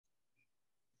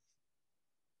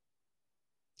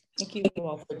Thank you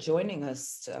all for joining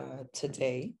us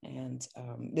today. And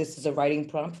this is a writing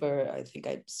prompt for,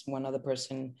 one other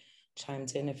person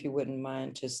chimed in, if you wouldn't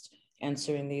mind just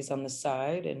answering these on the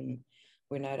side. And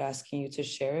we're not asking you to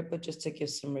share it, but just to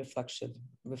give some reflection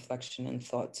and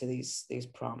thought to these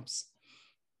prompts.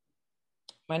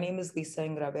 My name is Lisa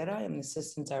Ingravera. I'm the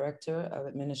Assistant Director of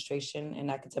Administration and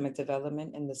Academic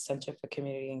Development in the Center for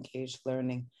Community Engaged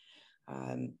Learning.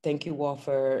 Thank you all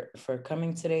for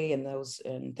coming today,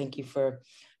 and thank you for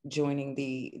joining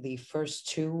the first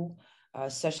two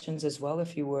sessions as well.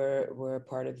 If you were a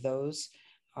part of those,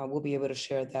 we'll be able to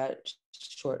share that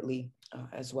shortly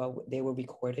as well. They were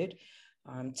recorded.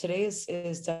 Today is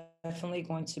definitely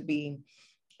going to be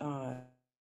a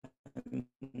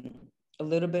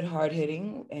little bit hard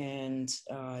hitting, and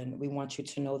we want you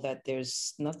to know that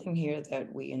there's nothing here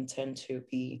that we intend to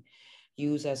be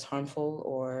used as harmful,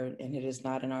 and it is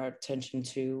not in our intention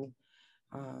to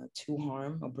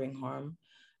harm or bring harm,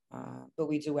 but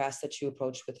we do ask that you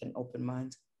approach with an open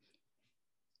mind.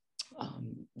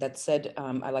 That said,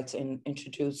 I'd like to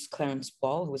introduce Clarence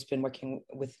Ball, who has been working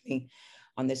with me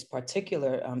on this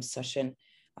particular session,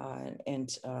 and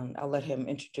I'll let him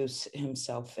introduce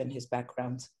himself and his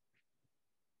background.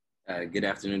 Good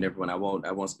afternoon, everyone. I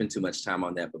won't spend too much time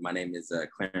on that, but my name is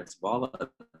Clarence Ball. I've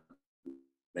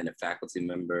been a faculty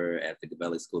member at the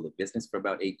Gabelli School of Business for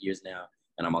about 8 years now,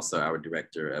 and I'm also our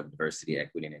Director of Diversity,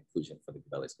 Equity, and Inclusion for the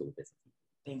Gabelli School of Business.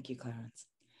 Thank you, Clarence.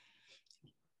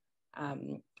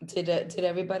 Did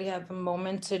everybody have a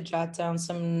moment to jot down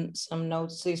some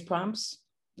notes to these prompts?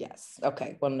 Yes.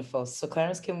 Okay. Wonderful. So,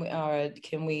 Clarence,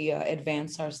 can we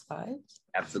advance our slides?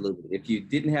 Absolutely. If you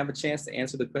didn't have a chance to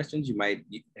answer the questions, you might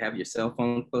have your cell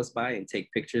phone close by and take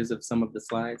pictures of some of the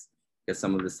slides, because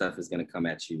some of the stuff is going to come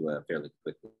at you fairly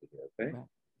quickly. Okay. Right.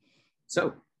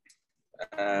 So,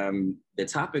 the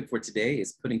topic for today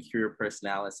is putting Cura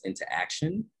Personalis into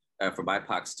action for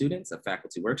BIPOC students, a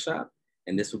faculty workshop.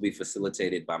 And this will be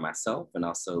facilitated by myself and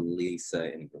also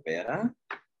Lisa Ingravera.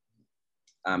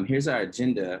 Here's our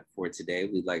agenda for today.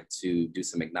 We'd like to do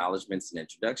some acknowledgements and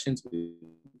introductions. We've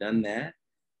done that.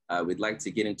 We'd like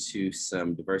to get into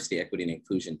some diversity, equity, and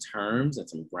inclusion terms and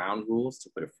some ground rules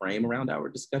to put a frame around our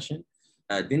discussion.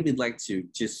 Then we'd like to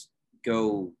just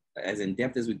go as in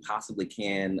depth as we possibly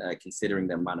can, considering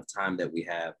the amount of time that we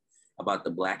have, about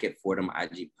the Black at Fordham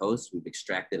IG post. We've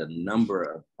extracted a number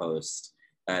of posts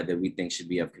that we think should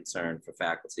be of concern for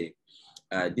faculty.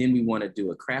 Then we want to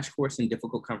do a crash course in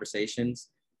difficult conversations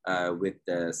with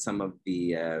some of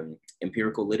the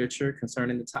empirical literature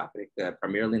concerning the topic,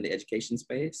 primarily in the education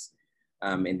space.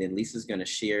 And then Lisa's going to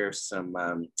share some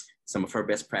of her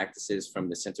best practices from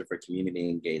the Center for Community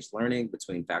Engaged Learning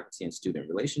between faculty and student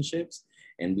relationships.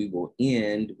 And we will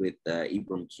end with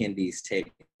Ibram Kendi's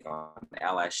take on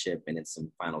allyship and then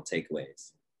some final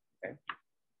takeaways. Okay.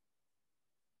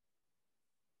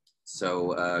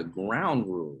 So ground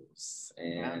rules,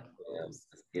 and let's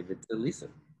give it to Lisa.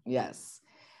 Yes.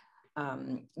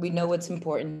 We know it's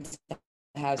important to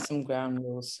have some ground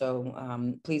rules.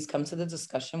 So please come to the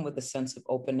discussion with a sense of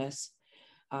openness.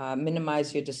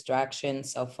 Minimize your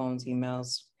distractions, cell phones,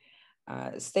 emails.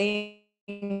 Stay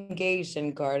engaged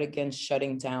and guard against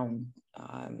shutting down.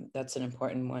 That's an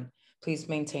important one. Please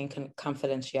maintain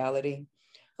confidentiality.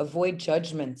 Avoid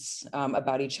judgments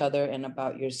about each other and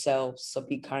about yourselves. So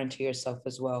be kind to yourself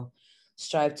as well.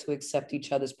 Strive to accept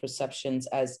each other's perceptions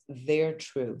as their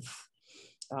truth.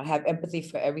 Have empathy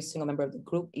for every single member of the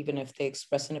group, even if they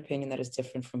express an opinion that is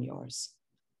different from yours.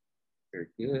 Very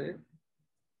good.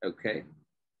 Okay.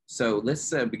 So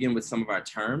let's begin with some of our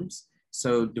terms.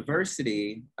 So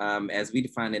diversity, as we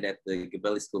define it at the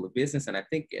Gabelli School of Business, and I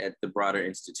think at the broader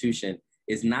institution,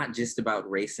 is not just about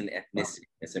race and ethnicity.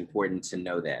 It's important to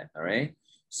know that, all right?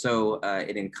 So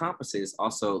it encompasses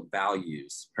also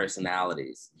values,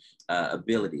 personalities,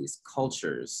 abilities,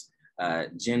 cultures,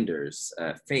 genders,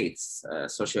 faiths,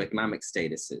 socioeconomic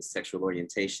statuses, sexual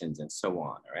orientations, and so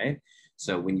on, all right?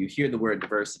 So when you hear the word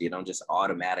diversity, don't just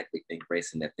automatically think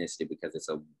race and ethnicity, because it's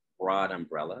a broad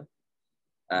umbrella.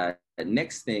 The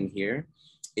next thing here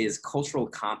is cultural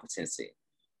competency.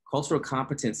 Cultural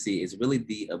competency is really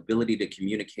the ability to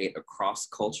communicate across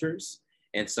cultures.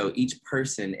 And so each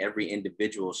person, every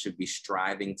individual should be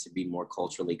striving to be more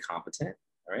culturally competent,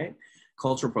 all right?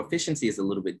 Cultural proficiency is a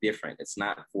little bit different. It's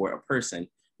not for a person,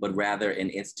 but rather an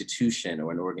institution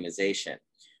or an organization.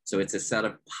 So it's a set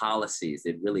of policies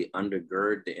that really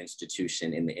undergird the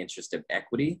institution in the interest of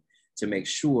equity, to make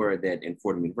sure that in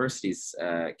Fordham University's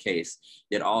case,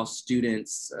 that all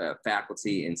students,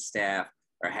 faculty, and staff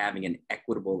are having an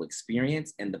equitable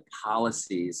experience, and the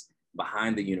policies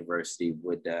behind the university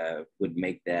would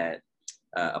make that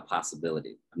a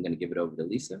possibility. I'm going to give it over to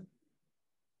Lisa.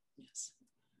 Yes.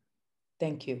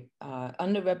 Thank you.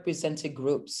 Underrepresented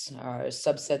groups are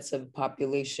subsets of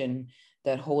population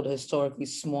that hold a historically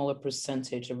smaller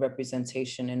percentage of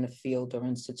representation in the field or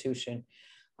institution.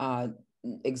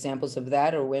 Examples of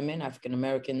that are women, African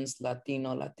Americans,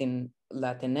 Latino,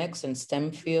 Latinx in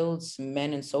STEM fields,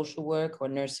 men in social work or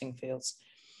nursing fields.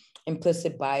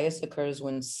 Implicit bias occurs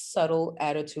when subtle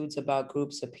attitudes about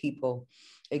groups of people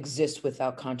exist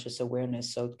without conscious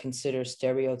awareness. So consider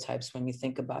stereotypes when you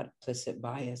think about implicit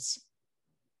bias.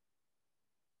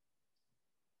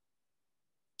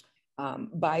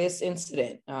 Bias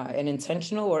incident, an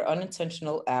intentional or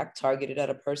unintentional act targeted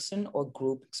at a person or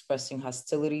group expressing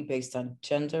hostility based on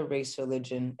gender, race,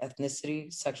 religion,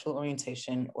 ethnicity, sexual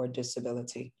orientation, or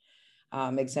disability.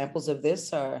 Examples of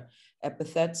this are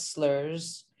epithets,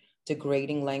 slurs,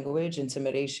 degrading language,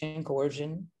 intimidation,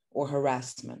 coercion, or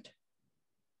harassment.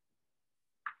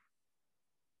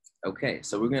 Okay,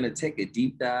 so we're going to take a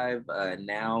deep dive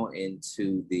now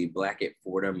into the Black at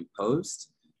Fordham post.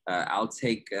 I'll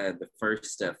take the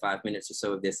first 5 minutes or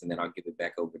so of this, and then I'll give it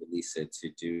back over to Lisa to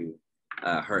do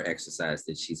her exercise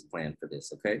that she's planned for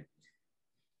this, okay?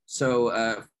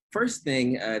 So first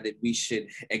thing that we should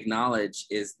acknowledge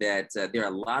is that there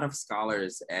are a lot of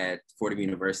scholars at Fordham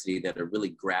University that are really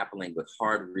grappling with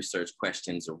hard research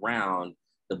questions around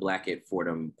the Black at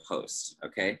Fordham post,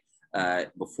 okay?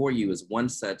 Before you is one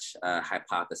such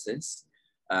hypothesis,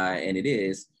 and it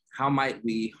is, how might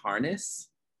we harness,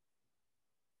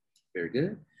 very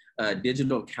good,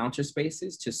 digital counter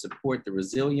spaces to support the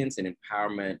resilience and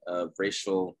empowerment of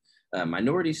racial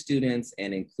minority students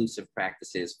and inclusive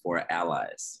practices for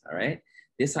allies, all right?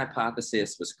 This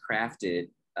hypothesis was crafted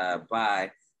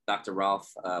by Dr.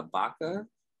 Ralph Baca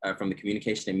from the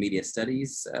Communication and Media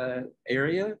Studies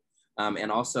area, and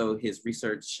also his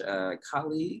research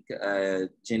colleague,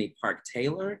 Jenny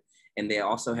Park-Taylor, and they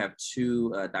also have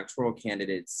two doctoral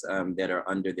candidates that are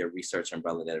under their research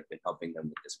umbrella that have been helping them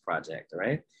with this project, all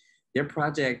right? Their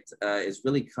project is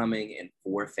really coming in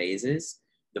 4 phases.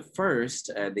 The first,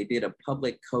 they did a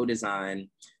public co-design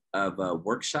of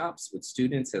workshops with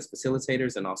students as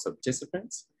facilitators and also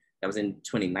participants. That was in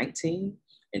 2019.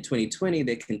 In 2020,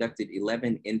 they conducted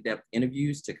 11 in-depth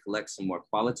interviews to collect some more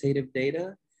qualitative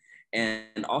data.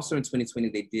 And also in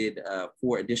 2020, they did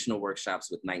 4 additional workshops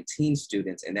with 19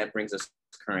 students, and that brings us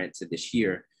current to this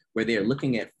year, where they're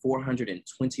looking at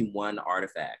 421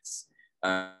 artifacts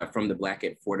from the Black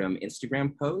at Fordham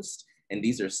Instagram post. And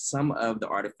these are some of the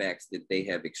artifacts that they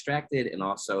have extracted, and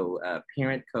also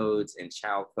parent codes and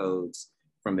child codes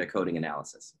from their coding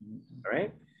analysis, all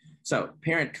right? So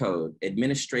parent code,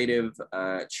 administrative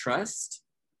trust,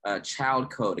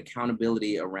 child code,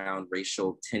 accountability around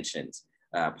racial tensions.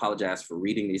 I apologize for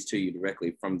reading these to you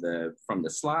directly from the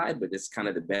slide, but it's kind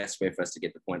of the best way for us to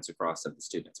get the points across of the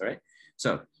students, all right?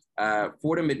 So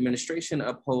Fordham administration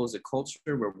upholds a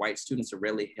culture where white students are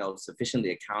rarely held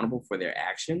sufficiently accountable for their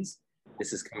actions.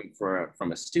 This is coming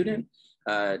from a student.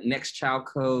 Next, child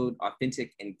code,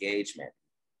 authentic engagement.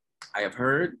 I have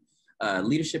heard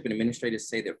leadership and administrators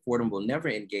say that Fordham will never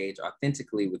engage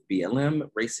authentically with BLM,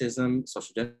 racism,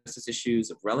 social justice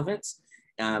issues of relevance,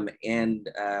 and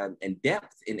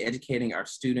depth in educating our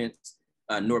students,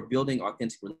 nor building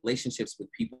authentic relationships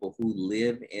with people who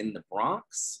live in the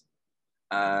Bronx.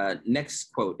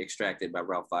 Next quote extracted by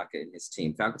Ralph Baca and his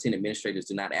team. Faculty and administrators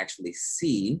do not actually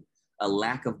see a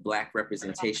lack of Black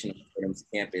representation on Fordham's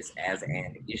campus as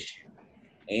an issue.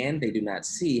 And they do not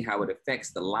see how it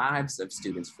affects the lives of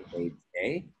students from day to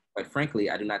day. Quite frankly,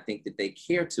 I do not think that they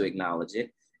care to acknowledge it,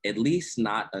 at least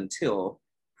not until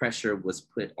pressure was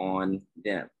put on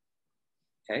them,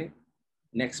 okay?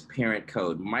 Next, parent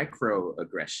code,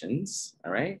 microaggressions,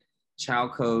 all right?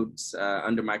 Child codes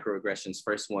under microaggressions.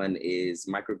 First one is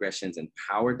microaggressions and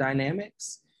power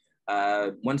dynamics.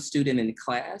 One student in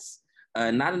class,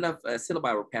 not enough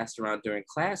syllabi were passed around during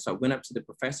class, so I went up to the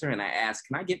professor and I asked,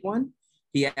 can I get one?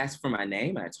 He asked for my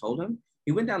name, and I told him.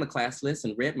 He went down the class list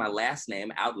and read my last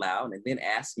name out loud and then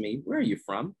asked me, where are you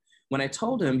from? When I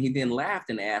told him, he then laughed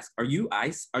and asked, are you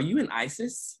in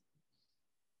ISIS?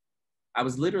 I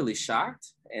was literally shocked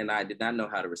and I did not know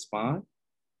how to respond.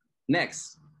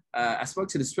 Next, I spoke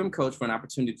to the swim coach for an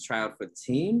opportunity to try out for the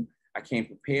team. I came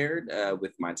prepared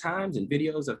with my times and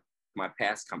videos of my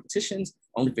past competitions,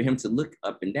 only for him to look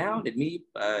up and down at me,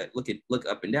 look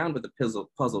up and down with a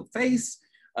puzzled face.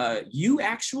 You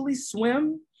actually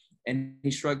swim? And he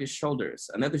shrugged his shoulders.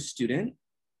 Another student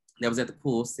that was at the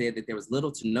pool said that there was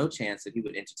little to no chance that he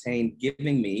would entertain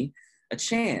giving me a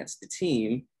chance. The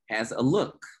team has a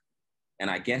look. And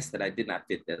I guess that I did not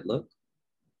fit that look,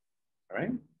 all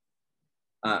right?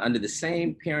 Under the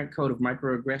same parent code of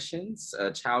microaggressions,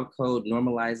 child code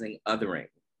normalizing othering,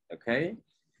 okay?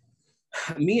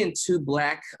 Me and two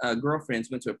Black girlfriends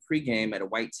went to a pregame at a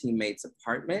white teammate's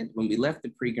apartment. When we left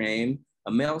the pregame,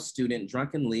 a male student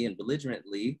drunkenly and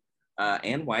belligerently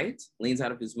and white leans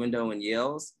out of his window and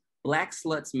yells, "Black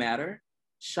sluts matter."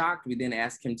 Shocked, we then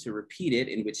asked him to repeat it,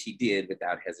 in which he did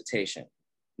without hesitation.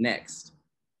 Next.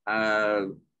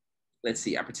 Let's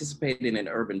see, I participated in an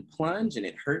urban plunge and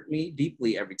it hurt me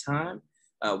deeply every time.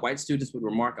 White students would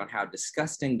remark on how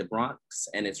disgusting the Bronx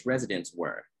and its residents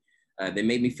were. They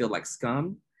made me feel like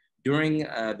scum. During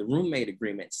the roommate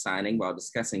agreement signing while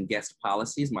discussing guest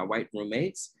policies, my white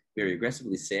roommates very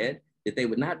aggressively said that they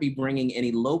would not be bringing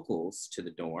any locals to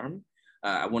the dorm.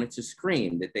 I wanted to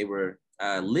scream that they were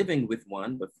living with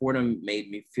one, but Fordham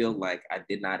made me feel like I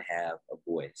did not have a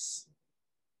voice.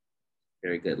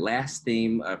 Very good. Last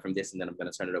theme from this, and then I'm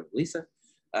going to turn it over to Lisa.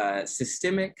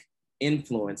 Systemic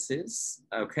influences,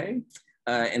 okay,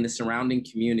 in the surrounding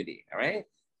community, all right?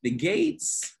 The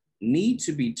gates need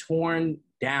to be torn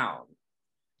down.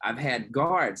 I've had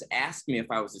guards ask me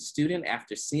if I was a student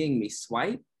after seeing me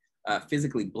swipe,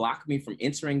 physically block me from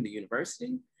entering the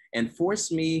university, and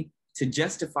force me to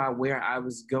justify where I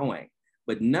was going.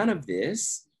 But none of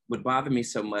this would bother me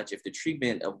so much if the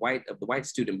treatment of the white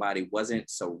student body wasn't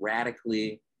so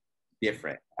radically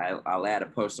different. I'll add a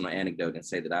personal anecdote and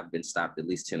say that I've been stopped at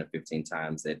least 10 or 15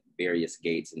 times at various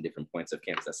gates and different points of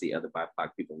campus. I see other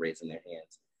BIPOC people raising their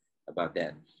hands about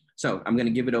that. So I'm going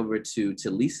to give it over to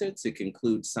Lisa to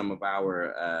conclude some of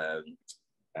our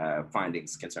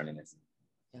findings concerning this.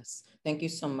 Yes, thank you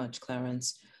so much,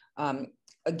 Clarence.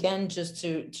 Again, just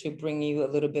to bring you a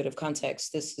little bit of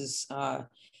context, this is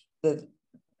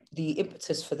the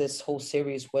impetus for this whole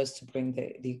series was to bring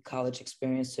the college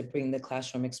experience, to bring the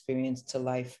classroom experience to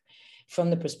life from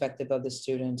the perspective of the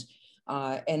student.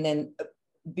 And then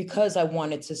because I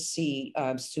wanted to see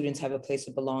students have a place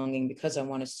of belonging, because I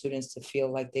wanted students to feel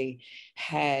like they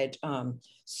had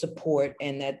support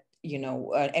and that, you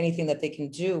know, anything that they can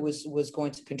do was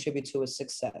going to contribute to a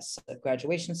success, a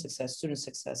graduation success, student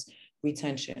success,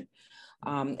 retention.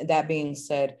 That being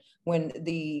said, when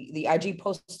the IG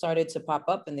posts started to pop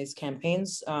up in these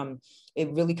campaigns,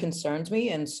 it really concerned me.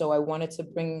 And so I wanted to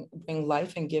bring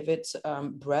life and give it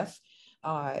breath.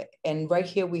 And right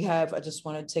here we have, I just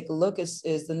want to take a look, is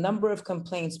the number of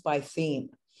complaints by theme.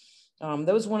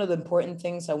 That was one of the important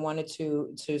things I wanted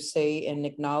to say and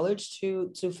acknowledge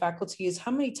to faculty is how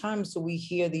many times do we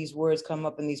hear these words come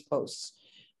up in these posts?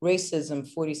 Racism,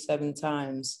 47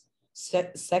 times,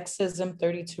 sexism,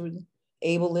 32,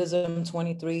 ableism,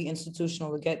 23,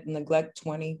 institutional neglect,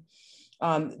 20.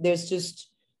 There's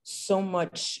just so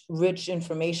much rich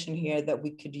information here that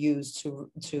we could use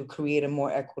to create a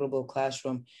more equitable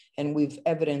classroom. And we've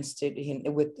evidenced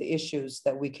it with the issues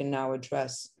that we can now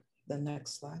address. The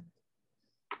next slide.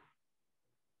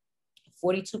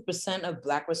 42% of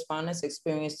Black respondents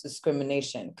experienced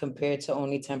discrimination compared to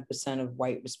only 10% of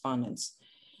white respondents.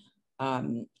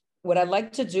 What I'd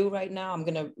like to do right now, I'm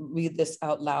gonna read this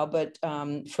out loud, but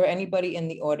for anybody in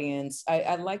the audience,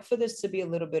 I'd like for this to be a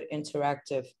little bit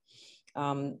interactive,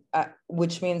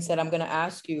 which means that I'm gonna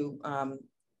ask you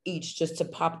each just to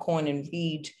popcorn and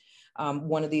read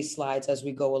one of these slides as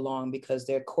we go along because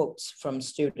they're quotes from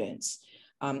students.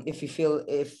 If you feel,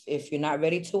 if you're not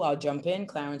ready to, I'll jump in,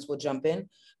 Clarence will jump in,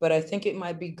 but I think it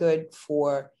might be good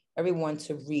for everyone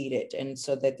to read it and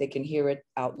so that they can hear it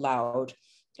out loud.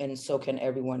 And so can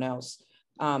everyone else.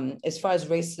 As far as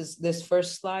this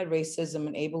first slide, racism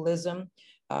and ableism,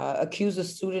 accuse a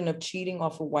student of cheating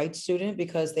off a white student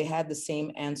because they had the same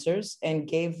answers and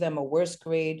gave them a worse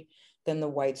grade than the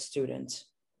white student.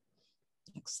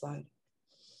 Next slide.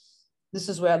 This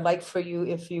is where I'd like for you,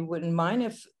 if you wouldn't mind,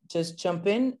 if just jump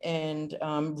in and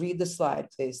read the slide,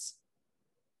 please.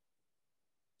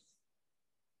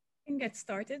 I can get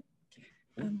started.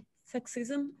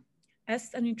 Sexism.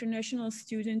 Asked an international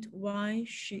student why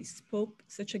she spoke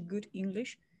such a good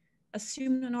English,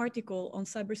 assumed an article on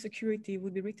cybersecurity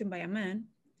would be written by a man,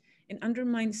 and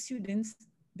undermined students'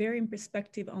 varying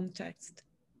perspective on text.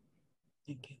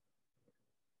 Thank you.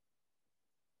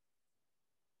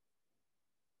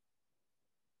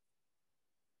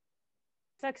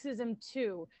 Sexism,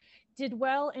 too, did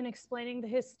well in explaining the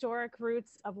historic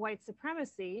roots of white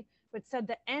supremacy, but said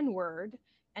the N-word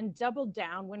and doubled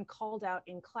down when called out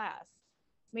in class,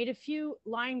 made a few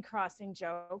line-crossing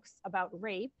jokes about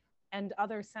rape and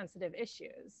other sensitive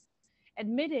issues,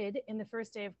 admitted in the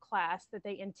first day of class that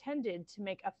they intended to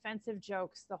make offensive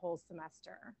jokes the whole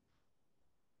semester.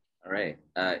 All right,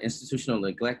 institutional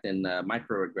neglect and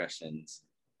microaggressions.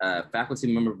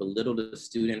 Faculty member belittled a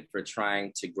student for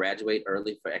trying to graduate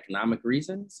early for economic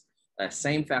reasons.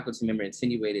 Same faculty member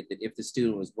insinuated that if the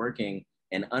student was working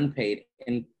an unpaid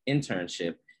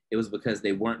internship, it was because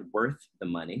they weren't worth the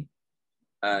money.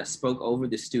 Spoke over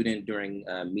the student during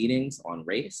meetings on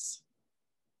race.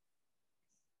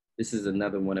 This is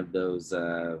another one of those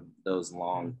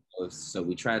long posts. So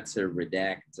we tried to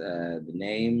redact the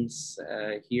names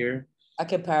here. I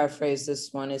can paraphrase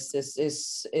this one. It's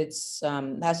has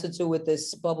to do with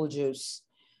this bubble juice,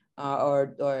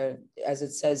 or as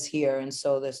it says here. And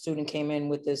so the student came in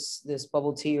with this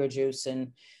bubble tea or juice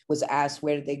and was asked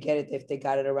where did they get it, if they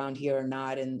got it around here or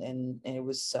not. And it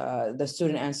was the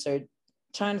student answered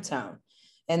Chinatown,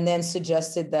 and then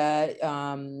suggested that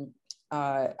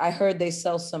I heard they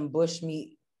sell some bush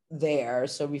meat there.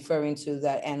 So referring to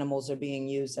that animals are being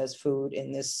used as food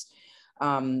in this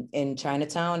in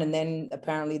Chinatown. And then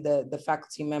apparently the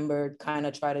faculty member kind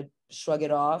of tried to shrug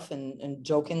it off and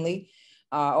jokingly,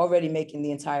 already making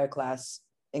the entire class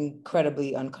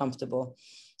incredibly uncomfortable.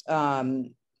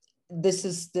 This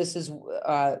is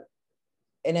and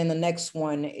then the next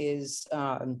one is,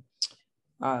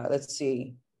 let's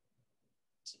see.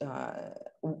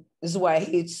 This is why I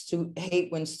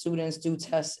hate when students do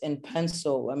tests in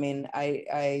pencil. I mean,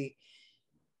 I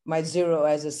my 0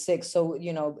 as a 6. So,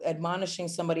 you know, admonishing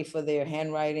somebody for their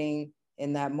handwriting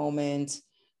in that moment.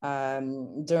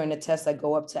 During the test, I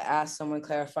go up to ask someone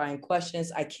clarifying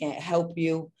questions. I can't help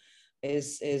you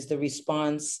is the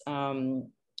response.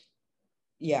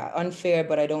 Yeah, unfair,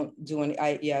 but I don't do any,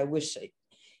 I wish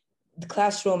the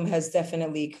classroom has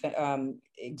definitely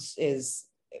is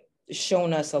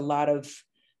shown us a lot of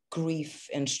grief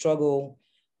and struggle,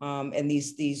 and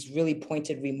these really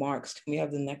pointed remarks. Can we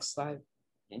have the next slide?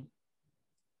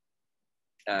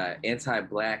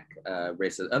 Anti-Black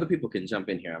racism. Other people can jump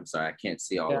in here. I'm sorry, I can't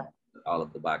see all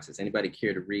of the boxes. Anybody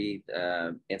care to read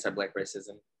anti-Black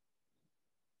racism?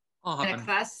 In a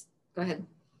class, go ahead.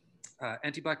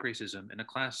 Anti-Black racism. In a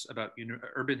class about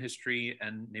urban history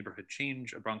and neighborhood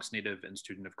change, a Bronx native and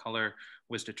student of color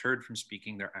was deterred from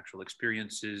speaking their actual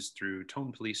experiences through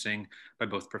tone policing by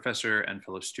both professor and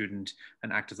fellow student,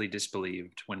 and actively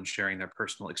disbelieved when sharing their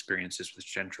personal experiences with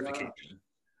gentrification.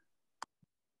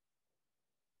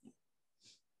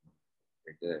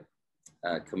 Very good.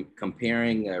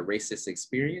 Comparing racist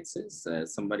experiences.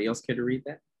 Somebody else care to read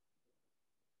that?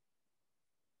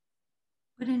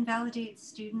 Would invalidate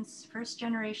students'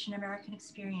 first-generation American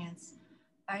experience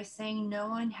by saying no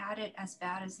one had it as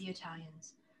bad as the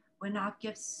Italians. Would not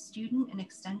give student an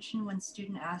extension when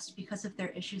student asked because of their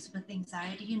issues with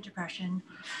anxiety and depression,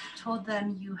 told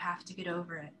them you have to get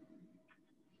over it.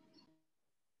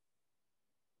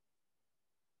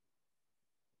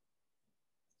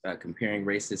 Comparing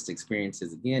racist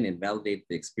experiences again, invalidate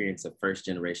the experience of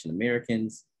first-generation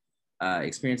Americans.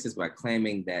 Experiences by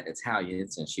claiming that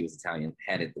Italians, and she was Italian,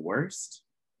 had it the worst.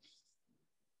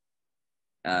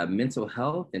 Mental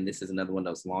health, and this is another one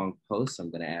of those long posts. I'm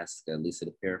going to ask Lisa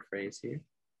to paraphrase here.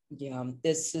 Yeah,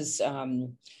 this is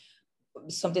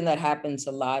something that happens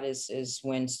a lot is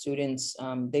when students,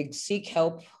 they seek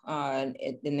help and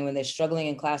when they're struggling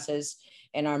in classes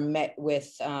and are met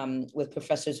with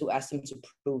professors who ask them to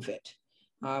prove it.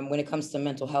 When it comes to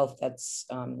mental health, that's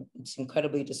it's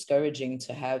incredibly discouraging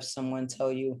to have someone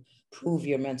tell you, prove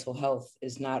your mental health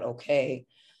is not okay,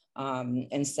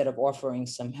 instead of offering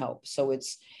some help. So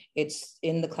it's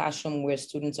in the classroom where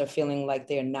students are feeling like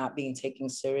they're not being taken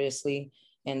seriously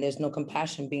and there's no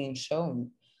compassion being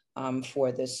shown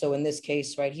for this. So in this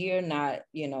case right here, not,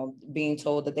 being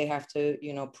told that they have to,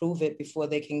 prove it before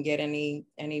they can get any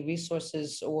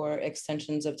resources or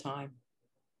extensions of time.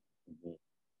 Mm-hmm.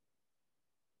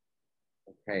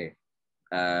 Okay,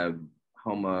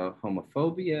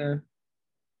 homophobia.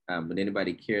 Would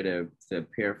anybody care to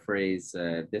paraphrase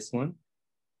this one?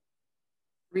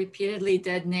 Repeatedly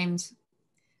dead named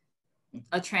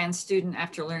a trans student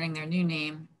after learning their new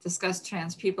name, discussed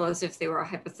trans people as if they were a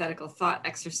hypothetical thought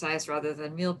exercise rather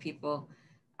than real people,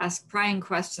 asked prying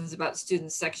questions about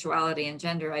students' sexuality and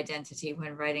gender identity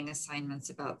when writing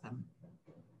assignments about them.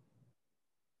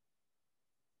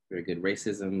 Very good.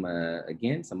 Racism,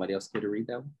 again, somebody else care to read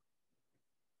that one?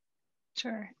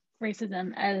 Sure.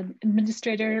 Racism. An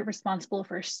administrator responsible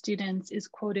for students is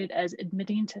quoted as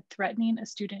admitting to threatening a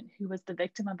student who was the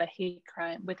victim of a hate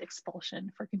crime with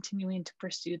expulsion for continuing to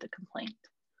pursue the complaint.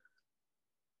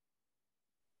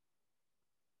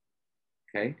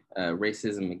 Okay,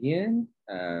 racism again.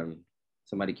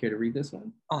 Somebody care to read this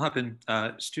one? I'll hop in.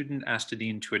 Student asked the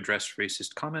dean to address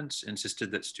racist comments, insisted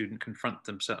that student confront,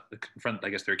 I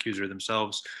guess, their accuser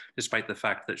themselves, despite the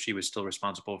fact that she was still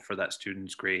responsible for that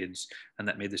student's grades, and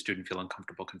that made the student feel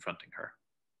uncomfortable confronting her.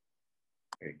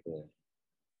 Very good.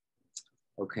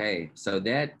 Okay, so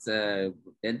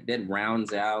that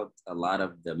rounds out a lot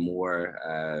of the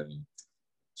more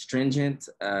stringent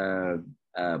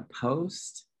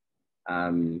posts.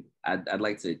 I'd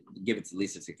like to give it to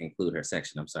Lisa to conclude her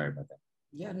section. I'm sorry about that.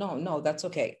 Yeah, no, that's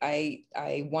okay.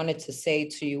 I wanted to say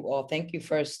to you all, thank you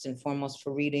first and foremost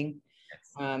for reading,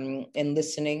 and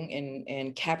listening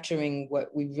and capturing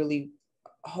what we really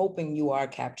hoping you are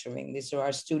capturing. These are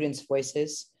our students'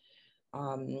 voices,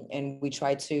 and we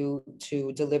try to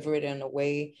deliver it in a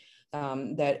way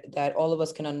that all of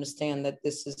us can understand that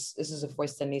this is a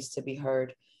voice that needs to be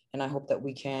heard. And I hope that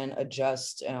we can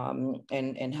adjust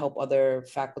and help other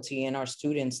faculty and our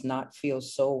students not feel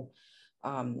so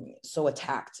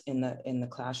attacked in the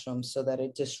classroom, so that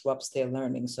it disrupts their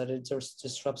learning, so that it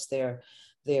disrupts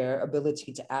their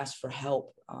ability to ask for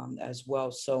help as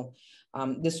well. So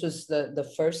this was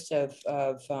the first of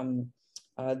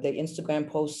the Instagram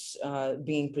posts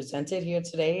being presented here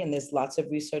today, and there's lots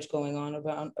of research going on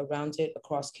around it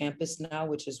across campus now,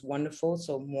 which is wonderful.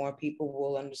 So more people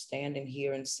will understand and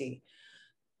hear and see.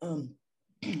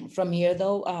 From here,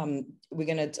 though,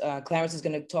 Clarence is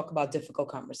gonna talk about difficult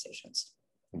conversations.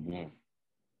 Mm-hmm.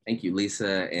 Thank you,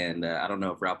 Lisa. And I don't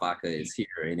know if Ralph Baca is here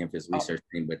or any of his research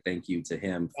team, but thank you to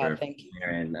him for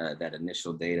sharing that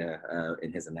initial data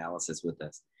in his analysis with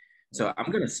us. So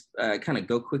I'm going to kind of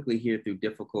go quickly here through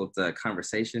difficult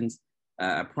conversations.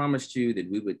 I promised you that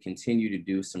we would continue to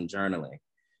do some journaling.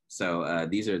 So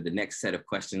these are the next set of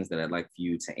questions that I'd like for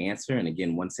you to answer. And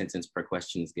again, 1 sentence per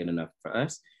question is good enough for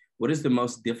us. What is the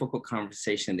most difficult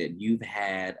conversation that you've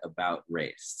had about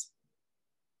race?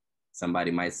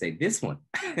 Somebody might say this one.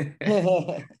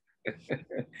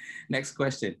 Next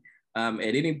question. At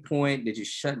any point, did you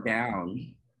shut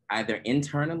down either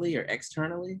internally or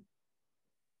externally?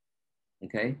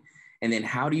 Okay. And then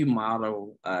how do you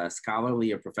model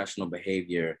scholarly or professional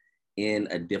behavior in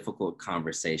a difficult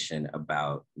conversation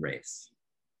about race?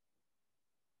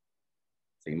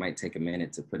 So you might take a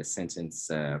minute to put a sentence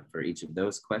for each of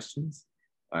those questions.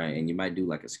 And you might do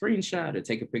like a screenshot or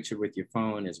take a picture with your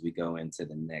phone as we go into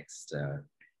the next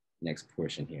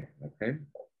portion here, okay?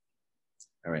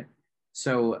 All right,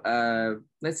 so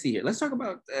let's see here. Let's talk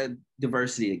about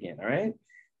diversity again, all right?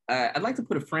 I'd like to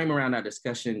put a frame around our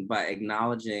discussion by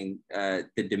acknowledging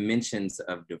the dimensions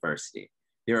of diversity.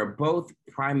 There are both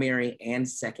primary and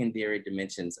secondary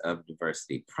dimensions of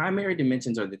diversity. Primary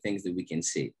dimensions are the things that we can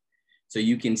see. So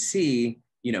you can see,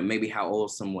 you know, maybe how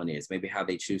old someone is, maybe how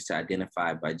they choose to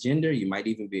identify by gender. You might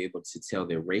even be able to tell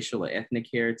their racial or ethnic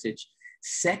heritage.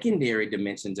 Secondary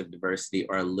dimensions of diversity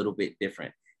are a little bit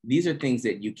different. These are things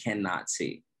that you cannot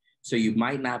see. So you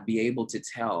might not be able to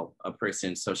tell a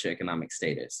person's socioeconomic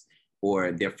status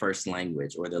or their first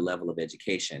language or their level of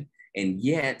education. And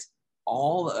yet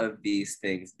all of these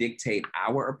things dictate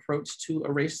our approach to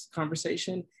a race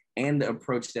conversation and the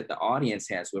approach that the audience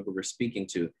has, whoever we're speaking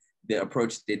to, the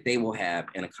approach that they will have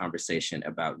in a conversation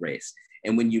about race.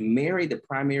 And when you marry the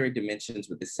primary dimensions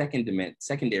with the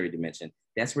secondary dimension,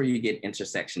 that's where you get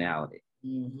intersectionality.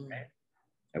 Mm-hmm.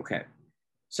 Okay.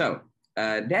 So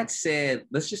that said,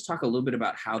 let's just talk a little bit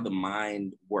about how the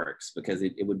mind works, because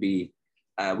it would be,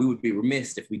 we would be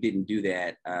remiss if we didn't do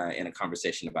that in a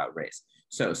conversation about race.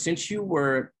 So since you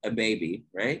were a baby,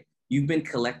 right, you've been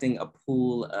collecting a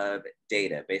pool of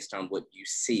data based on what you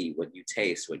see, what you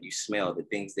taste, what you smell, the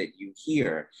things that you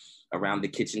hear around the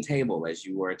kitchen table as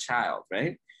you were a child,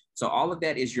 right? So all of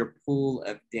that is your pool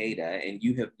of data, and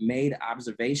you have made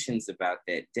observations about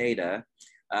that data,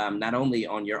 not only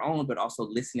on your own, but also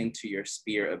listening to your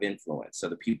sphere of influence. So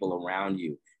the people around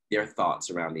you, their thoughts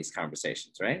around these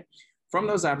conversations, right? From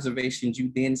those observations,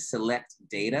 you then select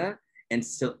data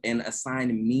and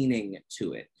assign meaning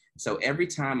to it. So every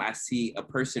time I see a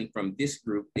person from this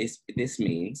group, this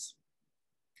means,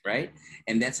 right?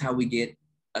 And that's how we get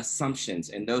assumptions.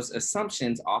 And those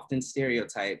assumptions, often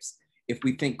stereotypes, if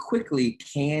we think quickly,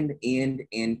 can end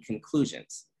in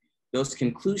conclusions. Those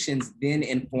conclusions then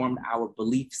informed our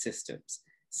belief systems.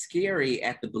 Scary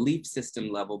at the belief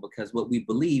system level, because what we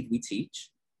believe, we teach,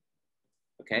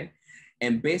 okay?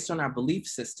 And based on our belief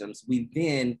systems, we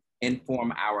then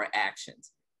inform our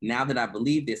actions. Now that I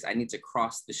believe this, I need to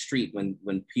cross the street when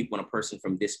a person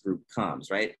from this group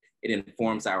comes, right? It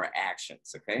informs our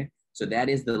actions, okay? So that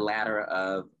is the ladder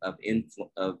of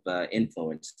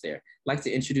influence there. I'd like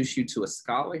to introduce you to a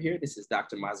scholar here. This is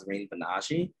Dr. Mahzarin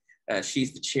Banaji.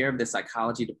 She's the chair of the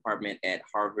psychology department at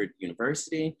Harvard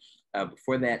University.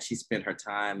 Before that, she spent her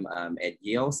time at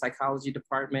Yale Psychology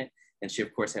Department, and she,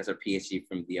 of course, has her PhD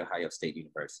from The Ohio State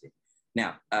University.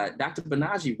 Now, Dr.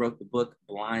 Banaji wrote the book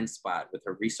Blind Spot with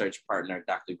her research partner,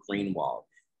 Dr. Greenwald.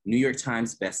 New York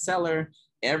Times bestseller.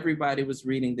 Everybody was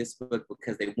reading this book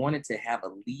because they wanted to have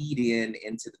a lead-in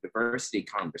into the diversity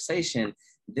conversation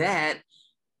that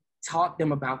taught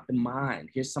them about the mind.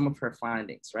 Here's some of her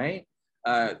findings, right?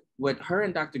 What her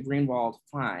and Dr. Greenwald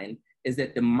find is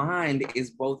that the mind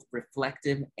is both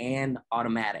reflective and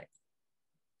automatic.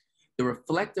 The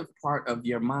reflective part of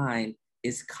your mind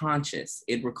is conscious.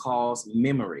 It recalls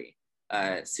memory,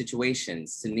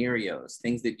 situations, scenarios,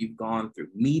 things that you've gone through,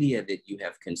 media that you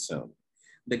have consumed.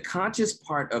 The conscious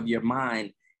part of your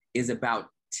mind is about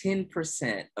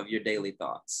 10% of your daily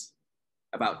thoughts,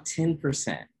 about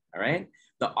 10%, all right?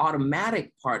 The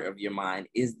automatic part of your mind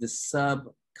is the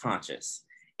subconscious.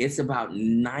 It's about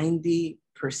 90%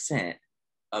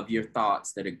 of your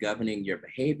thoughts that are governing your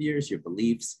behaviors, your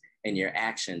beliefs, and your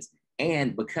actions.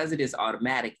 And because it is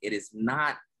automatic, it is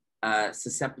not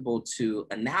susceptible to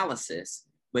analysis,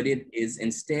 but it is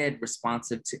instead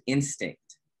responsive to instinct.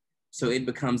 So it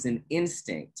becomes an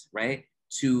instinct, right?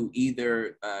 To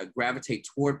either gravitate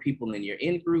toward people in your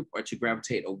in-group or to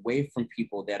gravitate away from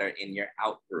people that are in your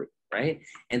out-group, right?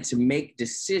 And to make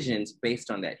decisions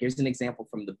based on that. Here's an example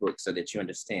from the book so that you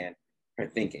understand her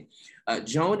thinking.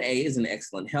 Joan A is in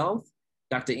excellent health.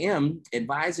 Dr. M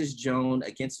advises Joan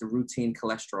against a routine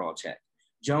cholesterol check.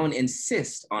 Joan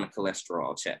insists on a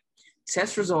cholesterol check.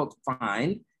 Test results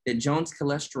find that Joan's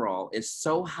cholesterol is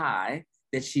so high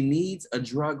that she needs a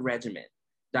drug regimen.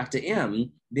 Dr.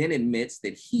 M then admits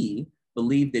that he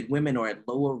believed that women are at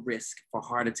lower risk for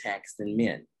heart attacks than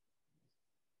men.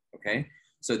 Okay,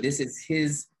 so this is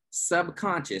his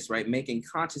subconscious, right? Making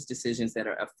conscious decisions that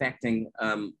are affecting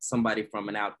somebody from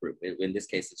an out-group. In this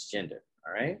case, it's gender,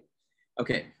 all right?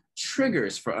 Okay,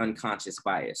 triggers for unconscious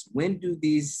bias. When do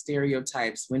these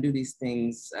stereotypes, when do these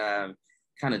things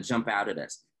kind of jump out at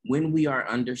us? When we are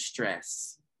under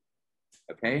stress,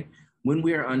 okay? When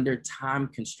we are under time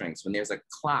constraints, when there's a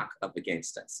clock up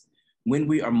against us, when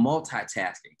we are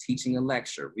multitasking, teaching a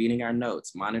lecture, reading our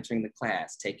notes, monitoring the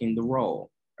class, taking the role,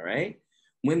 all right?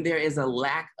 When there is a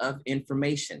lack of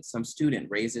information, some student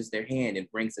raises their hand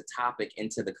and brings a topic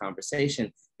into the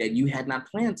conversation that you had not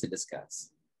planned to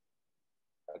discuss,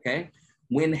 okay?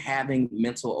 When having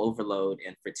mental overload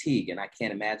and fatigue, and I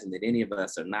can't imagine that any of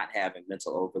us are not having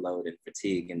mental overload and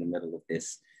fatigue in the middle of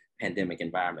this pandemic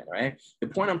environment, right? The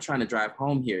point I'm trying to drive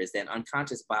home here is that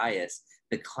unconscious bias,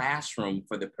 the classroom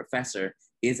for the professor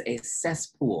is a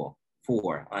cesspool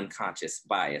for unconscious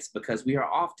bias because we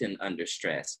are often under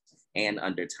stress and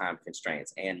under time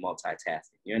constraints and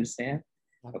multitasking. You understand?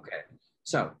 Okay,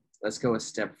 so let's go a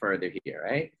step further here,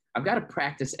 right? I've got a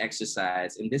practice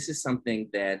exercise, and this is something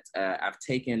that I've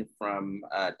taken from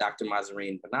Dr.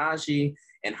 Mahzarin Banaji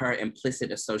and her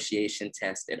implicit association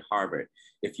test at Harvard.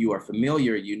 If you are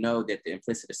familiar, you know that the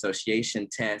implicit association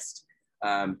test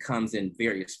comes in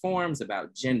various forms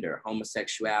about gender,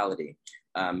 homosexuality,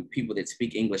 people that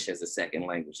speak English as a second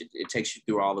language. It takes you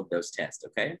through all of those tests,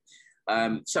 okay?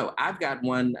 So I've got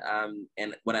one,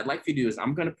 and what I'd like for you to do is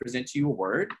I'm gonna present to you a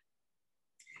word,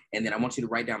 and then I want you to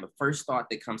write down the first thought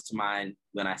that comes to mind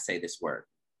when I say this word,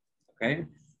 okay?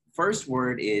 First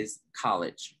word is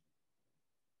college.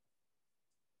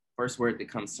 First word that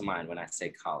comes to mind when I say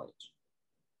college,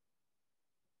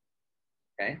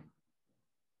 okay?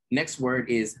 Next word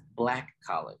is Black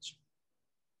college.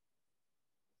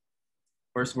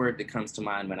 First word that comes to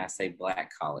mind when I say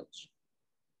Black college.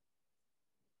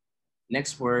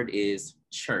 Next word is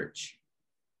church.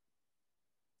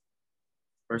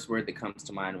 First word that comes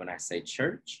to mind when I say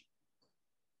church.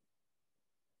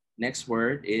 Next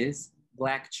word is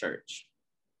Black church.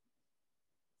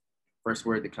 First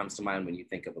word that comes to mind when you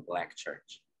think of a Black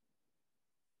church.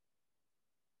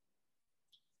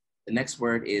 The next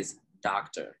word is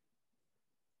doctor.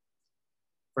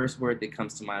 First word that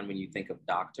comes to mind when you think of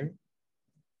doctor.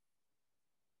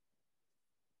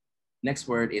 Next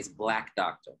word is Black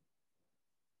doctor.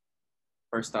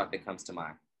 First thought that comes to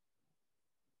mind.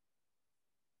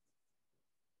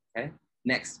 Okay,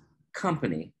 next,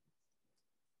 company.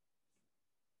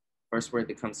 First word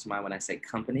that comes to mind when I say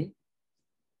company.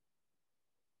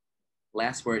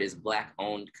 Last word is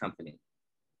Black-owned company.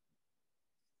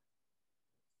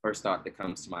 First thought that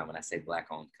comes to mind when I say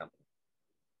Black-owned company.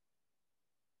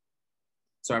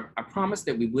 So I promised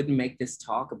that we wouldn't make this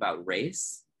talk about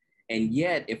race. And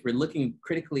yet, if we're looking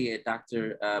critically at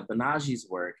Dr. Banaji's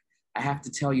work, I have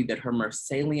to tell you that her most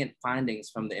salient findings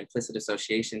from the implicit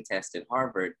association test at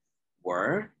Harvard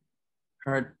were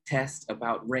her test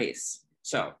about race.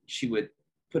 So she would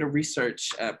put a research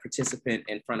participant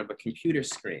in front of a computer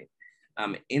screen.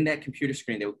 In that computer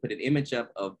screen, they would put an image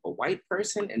up of a white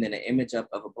person and then an image up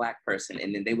of a Black person,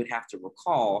 and then they would have to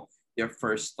recall their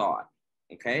first thought,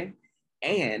 okay?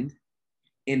 And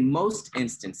in most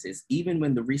instances, even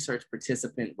when the research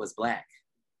participant was Black,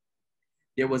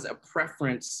 there was a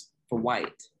preference for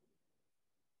white,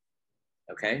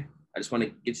 okay? I just want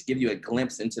to give you a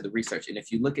glimpse into the research. And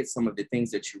if you look at some of the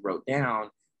things that you wrote down,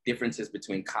 differences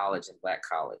between college and Black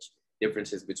college,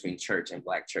 differences between church and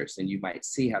Black church, then you might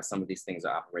see how some of these things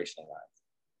are operationalized.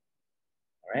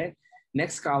 All right.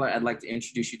 Next scholar I'd like to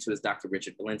introduce you to is Dr.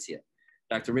 Richard Valencia.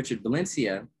 Dr. Richard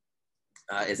Valencia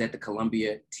is at the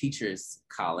Columbia Teachers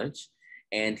College,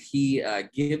 and he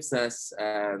gives us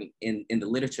in the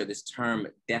literature this term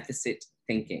deficit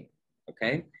thinking.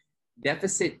 Okay.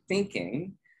 Deficit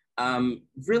thinking,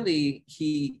 really,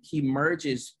 he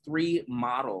merges three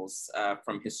models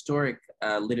from historic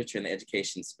literature in the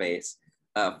education space.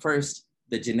 First,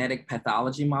 the genetic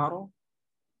pathology model.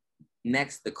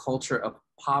 Next, the culture of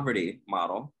poverty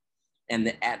model, and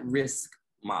the at-risk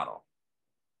model.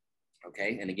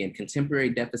 Okay, and again, contemporary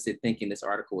deficit thinking, this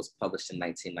article was published in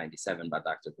 1997 by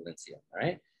Dr. Valencia, all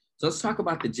right? So let's talk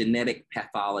about the genetic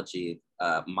pathology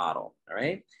model, all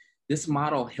right? This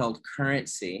model held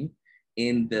currency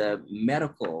in the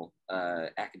medical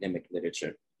academic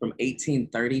literature from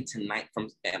 1890 to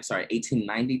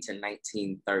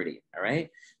 1930, all right?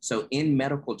 So in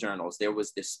medical journals, there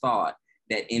was this thought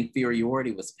that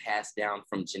inferiority was passed down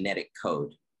from genetic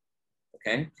code,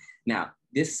 okay? Now,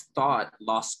 this thought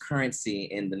lost currency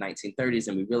in the 1930s,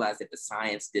 and we realized that the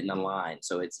science didn't align,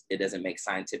 so it doesn't make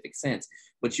scientific sense.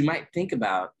 But you might think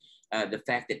about the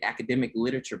fact that academic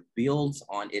literature builds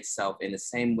on itself in the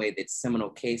same way that seminal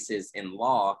cases in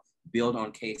law build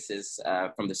on cases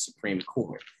from the Supreme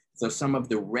Court. So some of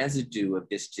the residue of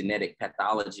this genetic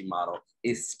pathology model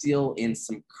is still in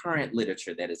some current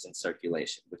literature that is in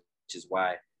circulation, which is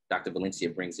why Dr. Valencia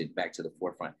brings it back to the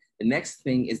forefront. The next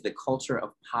thing is the culture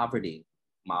of poverty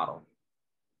model,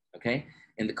 okay?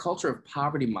 In the culture of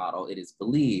poverty model, it is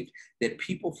believed that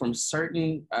people from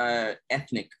certain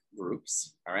ethnic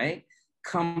groups, all right,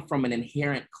 come from an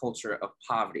inherent culture of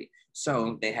poverty.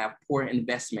 So they have poor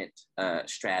investment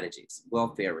strategies,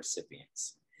 welfare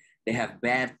recipients. They have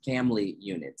bad family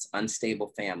units,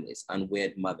 unstable families,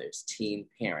 unwed mothers, teen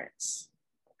parents,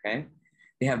 okay?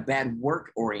 They have bad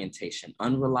work orientation,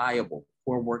 unreliable,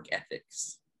 poor work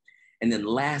ethics. And then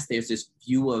last, there's this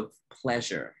view of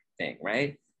pleasure thing,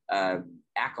 right?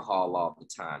 Alcohol all the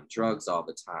time, drugs all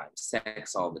the time,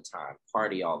 sex all the time,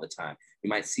 party all the time. You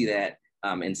might see that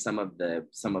in some of the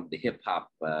hip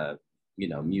hop,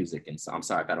 music. And so I'm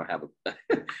sorry if I don't have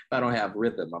if I don't have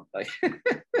rhythm. I'm like,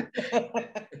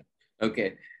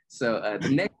 okay. So the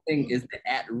next thing is the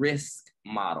at-risk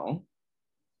model.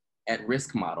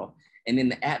 At-risk model. And in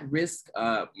the at-risk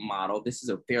model, this is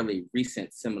a fairly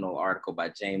recent seminal article by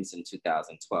James in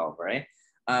 2012, right?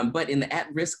 But in the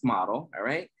at-risk model, all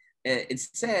right, it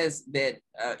says that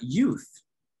youth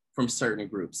from certain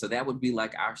groups, so that would be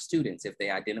like our students, if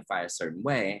they identify a certain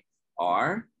way,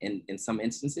 are, in some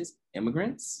instances,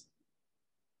 immigrants,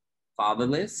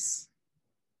 fatherless,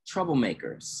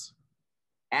 troublemakers,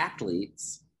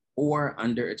 athletes, or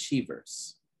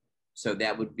underachievers. So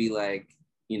that would be like,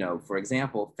 for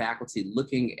example, faculty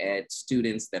looking at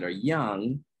students that are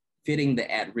young, fitting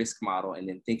the at-risk model, and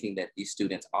then thinking that these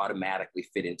students automatically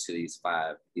fit into these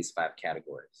five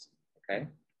categories, okay?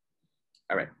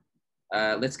 All right,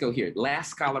 let's go here.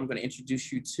 Last scholar I'm gonna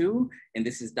introduce you to, and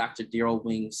this is Dr. Daryl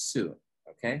Wing Su,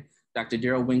 okay? Dr.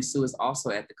 Daryl Wing Su is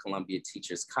also at the Columbia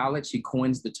Teachers College. He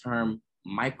coins the term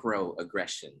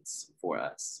microaggressions for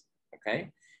us, okay?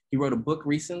 He wrote a book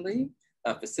recently,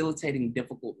 Facilitating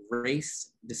Difficult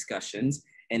Race Discussions.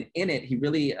 And in it, he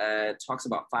really talks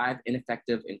about 5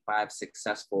 ineffective and 5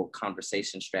 successful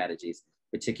conversation strategies,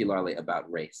 particularly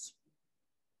about race.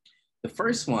 The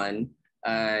first one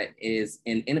is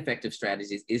in ineffective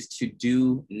strategies is to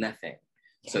do nothing.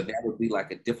 So that would be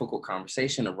like a difficult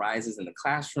conversation arises in the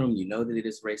classroom, you know that it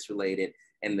is race related,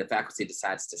 and the faculty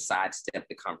decides to sidestep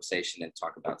the conversation and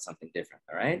talk about something different,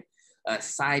 all right?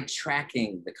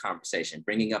 Sidetracking the conversation,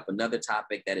 bringing up another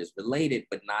topic that is related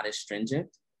but not as stringent.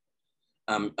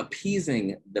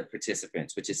 Appeasing the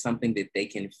participants, which is something that they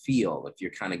can feel if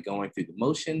you're kind of going through the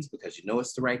motions because you know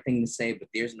it's the right thing to say, but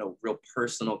there's no real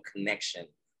personal connection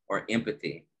or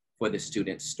empathy for the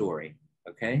student's story,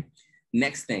 okay?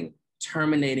 Next thing,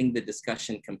 terminating the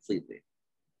discussion completely.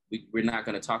 We're not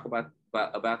gonna talk about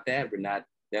that.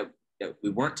 We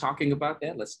weren't talking about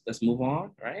that. Let's move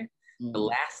on, right? The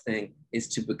last thing is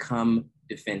to become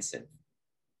defensive.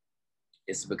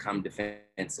 is to become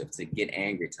defensive, to get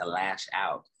angry, to lash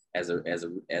out as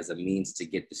a means to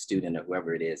get the student or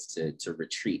whoever it is to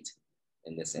retreat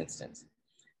in this instance.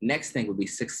 Next thing would be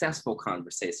successful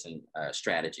conversation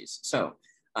strategies. So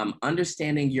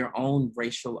understanding your own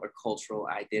racial or cultural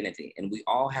identity. And we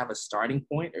all have a starting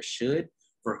point, or should,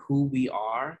 for who we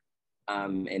are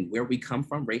and where we come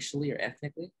from racially or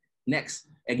ethnically. Next,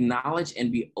 acknowledge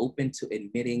and be open to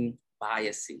admitting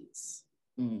biases,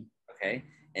 okay?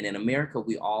 And in America,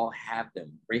 we all have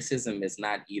them. Racism is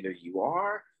not either you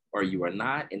are or you are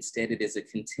not. Instead, it is a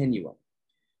continuum.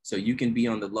 So you can be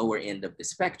on the lower end of the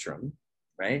spectrum,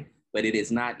 right? But it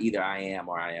is not either I am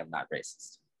or I am not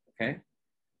racist, okay?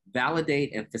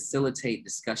 Validate and facilitate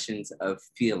discussions of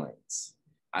feelings.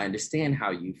 I understand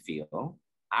how you feel.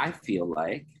 I feel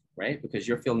like, right? Because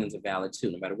your feelings are valid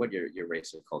too, no matter what your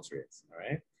race or culture is, all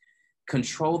right?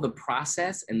 Control the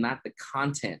process and not the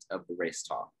content of the race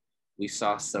talk. We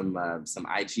saw some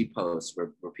IG posts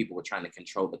where people were trying to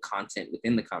control the content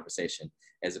within the conversation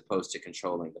as opposed to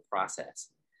controlling the process.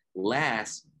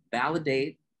 Last,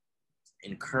 validate,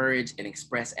 encourage, and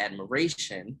express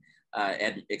admiration,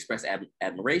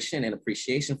 admiration and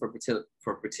appreciation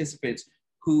for participants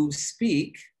who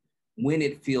speak when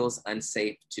it feels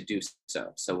unsafe to do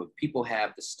so. So if people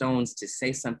have the stones to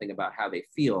say something about how they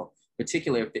feel,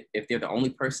 particularly if they're the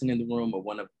only person in the room or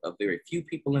one of very few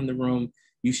people in the room,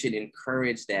 you should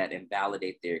encourage that and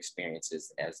validate their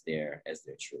experiences as their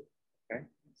true, okay?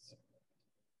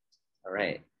 All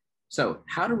right, so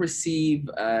how to receive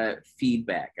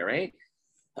feedback, all right?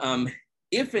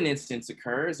 If an instance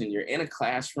occurs and you're in a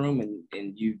classroom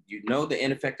and you know the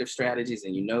ineffective strategies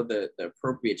and you know the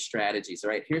appropriate strategies,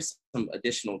 right? Here's some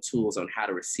additional tools on how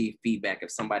to receive feedback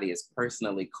if somebody is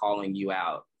personally calling you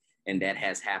out, and that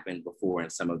has happened before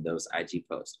in some of those IG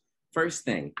posts. First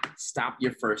thing, stop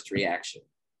your first reaction.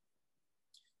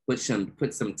 Put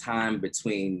some time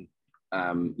between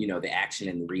the action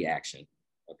and the reaction,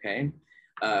 okay?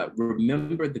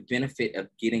 Remember the benefit of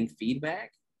getting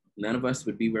feedback. None of us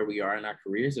would be where we are in our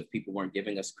careers if people weren't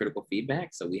giving us critical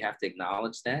feedback. So we have to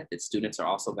acknowledge that students are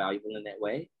also valuable in that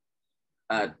way.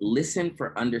 Listen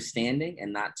for understanding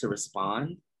and not to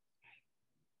respond,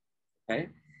 okay?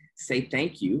 Say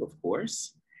thank you, of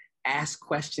course. Ask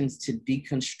questions to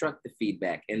deconstruct the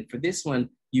feedback. And for this one,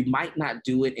 you might not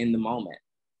do it in the moment,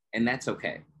 and that's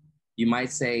okay. You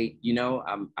might say,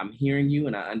 I'm hearing you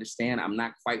and I understand. I'm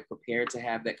not quite prepared to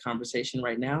have that conversation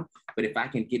right now, but if I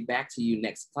can get back to you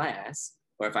next class,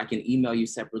 or if I can email you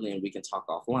separately and we can talk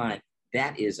offline,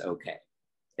 that is okay.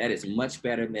 That is much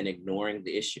better than ignoring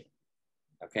the issue,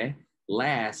 okay?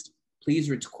 Last, please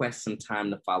request some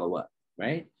time to follow up,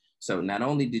 right? So not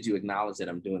only did you acknowledge that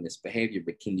I'm doing this behavior,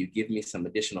 but can you give me some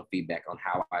additional feedback on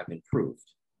how I've improved?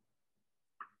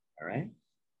 All right,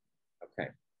 okay.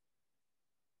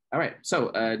 All right,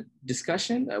 so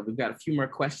discussion, we've got a few more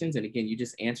questions. And again, you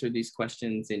just answer these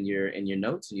questions in your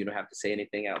notes and you don't have to say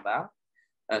anything out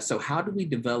loud. So how do we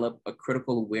develop a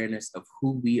critical awareness of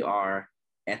who we are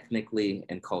ethnically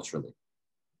and culturally?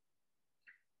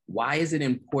 Why is it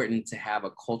important to have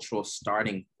a cultural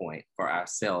starting point for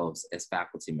ourselves as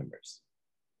faculty members?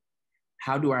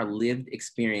 How do our lived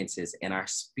experiences and our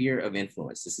sphere of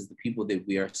influence, this is the people that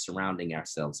we are surrounding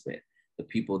ourselves with, the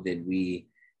people that we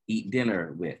eat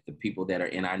dinner with, the people that are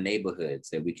in our neighborhoods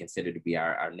that we consider to be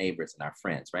our neighbors and our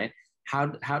friends, right? How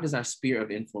does our sphere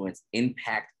of influence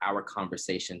impact our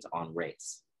conversations on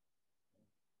race?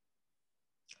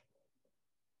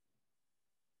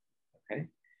 Okay,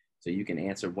 so you can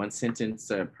answer one sentence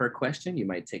per question. You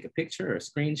might take a picture or a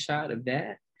screenshot of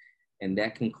that. And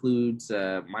that concludes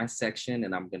my section,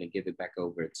 and I'm gonna give it back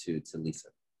over to Lisa.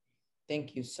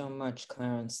 Thank you so much,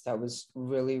 Clarence. That was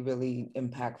really, really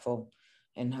impactful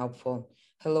and helpful.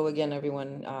 Hello again,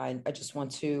 everyone. I just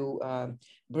want to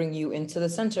bring you into the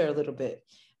center a little bit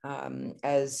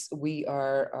as we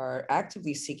are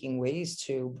actively seeking ways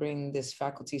to bring this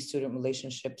faculty-student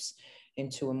relationships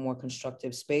into a more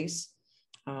constructive space,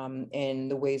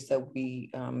 and the ways that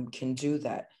we can do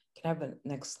that. Can I have a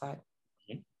next slide?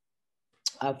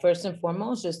 First and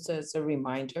foremost, just as a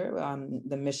reminder,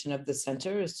 the mission of the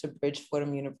center is to bridge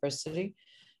Fordham University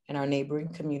and our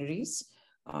neighboring communities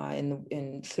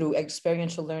through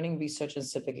experiential learning, research, and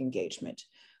civic engagement.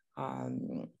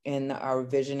 And our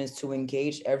vision is to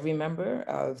engage every member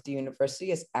of the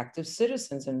university as active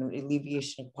citizens in the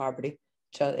alleviation of poverty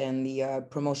and the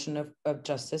promotion of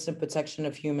justice and protection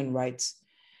of human rights.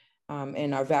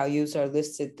 And our values are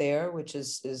listed there, which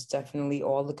is definitely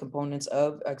all the components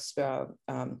of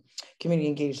community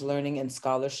engaged learning and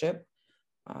scholarship.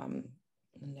 The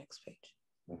next page.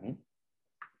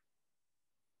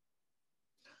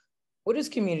 What is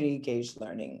community engaged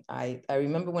learning? I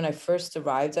remember when I first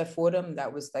arrived at Fordham,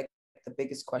 that was like the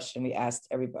biggest question we asked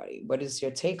everybody. What is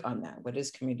your take on that? What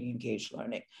is community engaged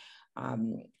learning?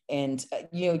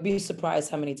 You'd be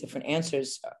surprised how many different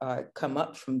answers come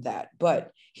up from that.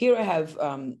 But here I have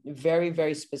very,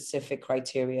 very specific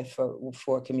criteria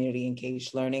for community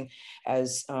engaged learning,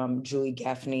 as Julie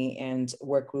Gaffney and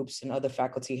work groups and other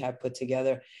faculty have put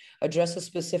together. Address a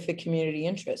specific community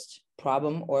interest,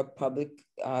 problem, or public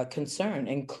concern.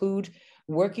 Include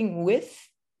working with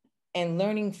and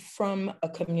learning from a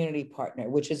community partner,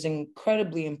 which is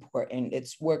incredibly important.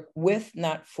 It's work with,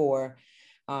 not for,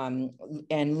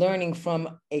 and learning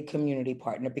from a community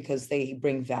partner because they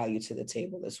bring value to the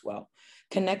table as well.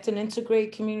 Connect and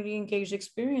integrate community engaged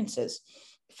experiences.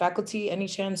 Faculty, any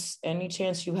chance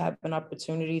you have an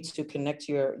opportunity to connect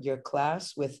your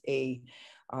class with a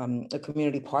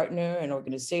community partner, an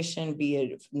organization, be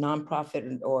it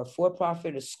nonprofit or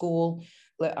for-profit, a school,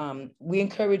 we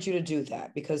encourage you to do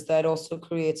that because that also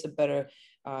creates a better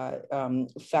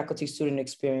faculty student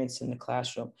experience in the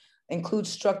classroom. Include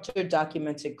structured,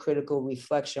 documented, critical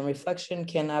reflection. Reflection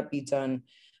cannot be done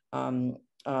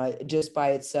just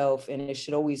by itself, and it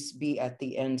should always be at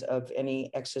the end of any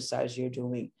exercise you're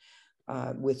doing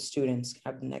with students.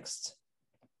 Have the next.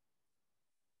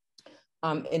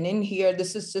 And in here,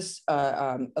 this is just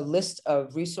a list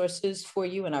of resources for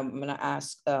you, and I'm gonna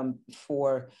ask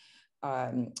for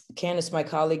Candace, my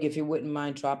colleague, if you wouldn't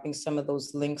mind dropping some of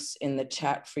those links in the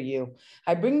chat for you.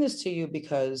 I bring this to you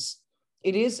because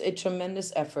it is a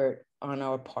tremendous effort on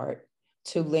our part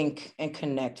to link and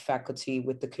connect faculty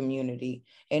with the community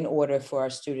in order for our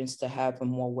students to have a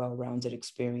more well-rounded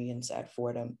experience at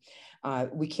Fordham.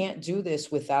 We can't do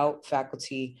this without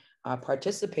faculty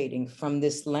participating from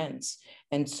this lens.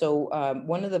 And so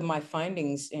one of my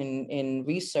findings in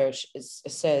research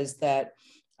says that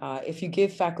if you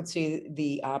give faculty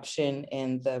the option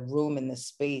and the room and the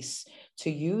space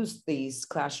to use these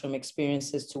classroom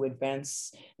experiences to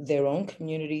advance their own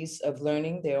communities of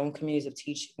learning, their own communities of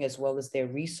teaching, as well as their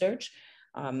research,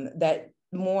 that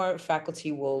more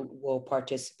faculty will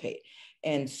participate.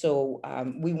 And so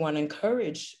we want to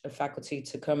encourage faculty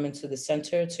to come into the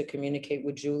center to communicate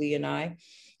with Julie and I,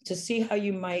 to see how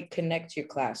you might connect your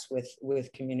class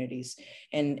with communities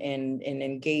and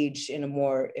engage in a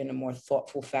more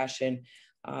thoughtful fashion,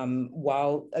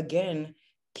 while again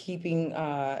keeping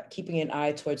an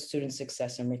eye towards student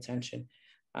success and retention.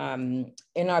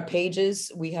 In our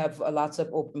pages, we have lots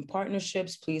of open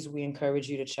partnerships. Please, we encourage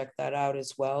you to check that out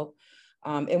as well.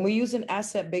 And we use an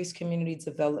asset-based community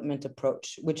development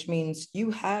approach, which means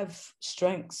you have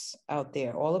strengths out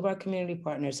there. All of our community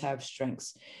partners have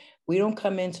strengths. We don't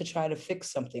come in to try to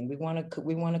fix something. We want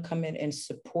to come in and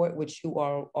support what you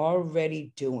are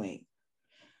already doing.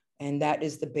 And that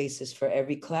is the basis for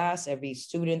every class, every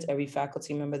student, every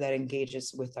faculty member that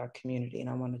engages with our community. And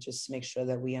I want to just make sure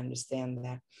that we understand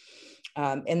that.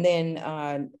 And then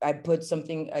I put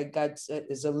something,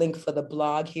 there's a link for the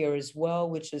blog here as well,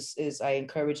 which is I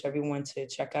encourage everyone to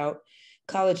check out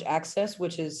College Access,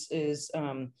 which is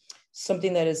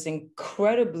something that is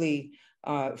incredibly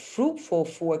fruitful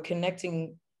for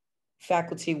connecting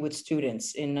faculty with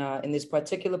students. In this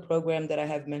particular program that I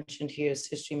have mentioned here is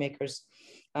History Makers.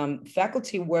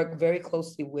 Faculty work very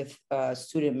closely with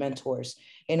student mentors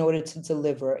in order to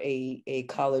deliver a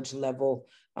college level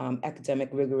academic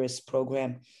rigorous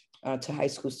program to high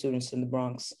school students in the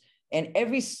Bronx. And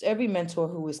every mentor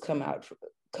who has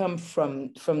come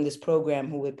from this program,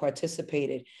 who had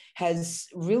participated, has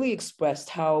really expressed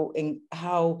how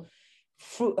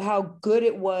good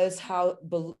it was, how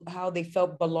they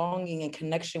felt belonging and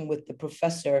connection with the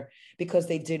professor, because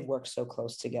they did work so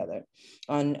close together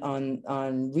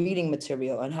on reading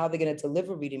material, on how they're going to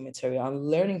deliver reading material, on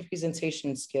learning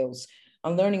presentation skills,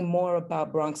 on learning more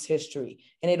about Bronx history.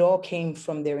 And it all came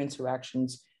from their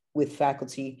interactions with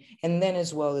faculty, and then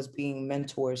as well as being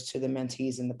mentors to the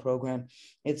mentees in the program.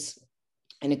 It's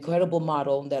an incredible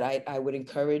model that I would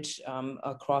encourage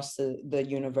across the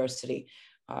university.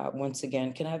 Once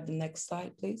again, can I have the next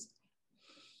slide, please?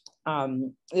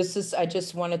 I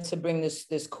just wanted to bring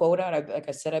this quote out. Like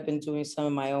I said, I've been doing some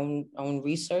of my own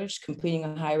research. Completing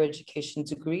a higher education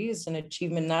degree is an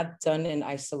achievement not done in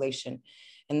isolation.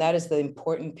 And that is the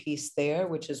important piece there,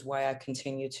 which is why I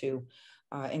continue to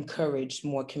encourage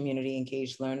more community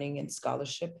engaged learning and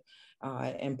scholarship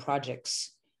and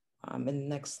projects. And the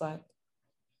next slide.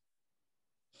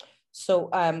 So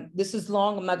this is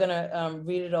long. I'm not gonna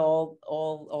read it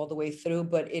all the way through,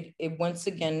 but it once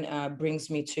again brings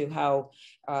me to how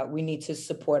we need to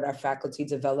support our faculty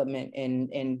development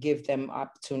and give them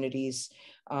opportunities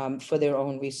for their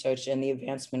own research and the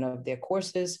advancement of their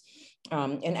courses.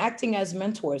 And acting as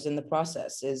mentors in the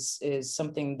process is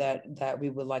something that we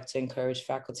would like to encourage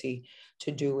faculty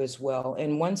to do as well.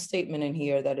 And one statement in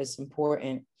here that is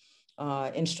important,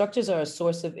 instructors are a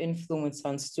source of influence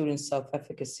on student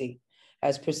self-efficacy,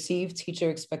 as perceived teacher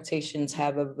expectations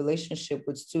have a relationship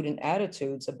with student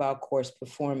attitudes about course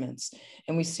performance.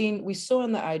 And we saw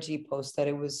in the IG post that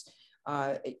it was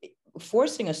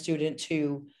forcing a student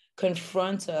to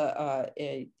confront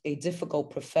a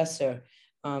difficult professor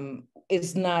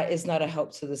is not a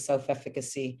help to the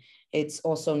self-efficacy. It's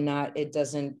also not, it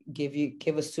doesn't give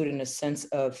a student a sense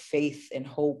of faith and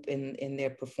hope in their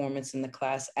performance in the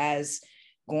class as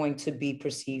going to be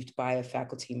perceived by a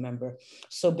faculty member.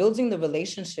 So building the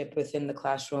relationship within the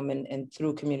classroom and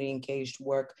through community engaged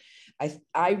work,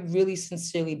 I really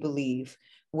sincerely believe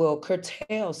will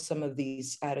curtail some of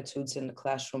these attitudes in the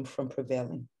classroom from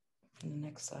prevailing. The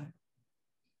next slide.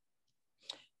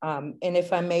 And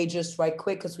if I may just right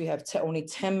quick, because we have only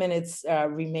 10 minutes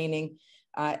remaining,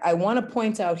 I want to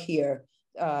point out here,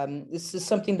 this is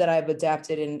something that I've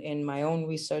adapted in my own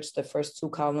research. The first two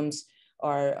columns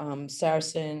are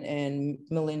Saracen and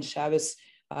Millen Chavez,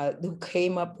 who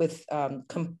came up with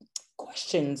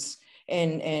questions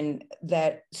and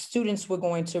that students were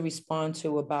going to respond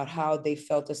to about how they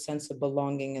felt a sense of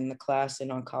belonging in the class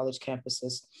and on college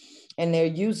campuses. And they're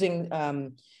using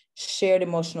shared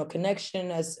emotional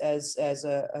connection as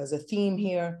a theme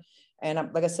here.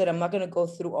 And like I said, I'm not going to go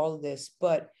through all of this,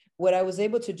 but what I was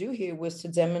able to do here was to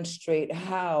demonstrate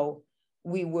how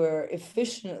we were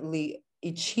efficiently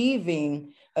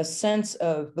achieving a sense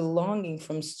of belonging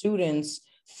from students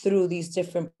through these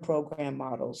different program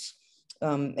models.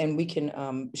 And we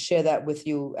can share that with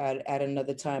you at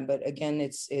another time. But again,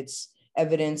 it's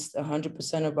evidenced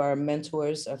 100% of our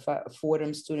mentors,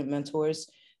 Fordham student mentors,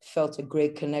 felt a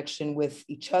great connection with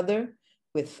each other,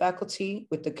 with faculty,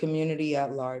 with the community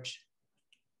at large.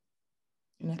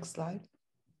 Next slide.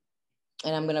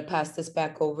 And I'm going to pass this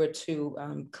back over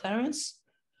to Clarence.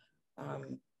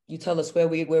 You tell us where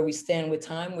we stand with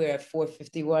time. We're at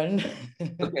 4:51.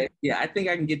 Okay. Yeah, I think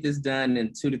I can get this done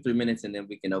in 2 to 3 minutes, and then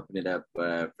we can open it up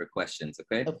for questions.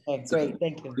 Okay. Okay. So great.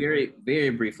 Thank you. Very, very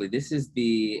briefly, this is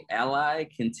the Ally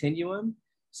Continuum.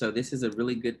 So this is a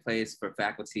really good place for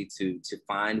faculty to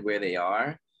find where they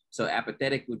are. So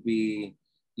apathetic would be,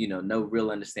 no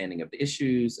real understanding of the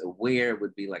issues. Aware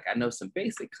would be like, I know some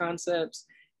basic concepts.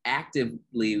 Active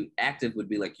would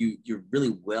be like you're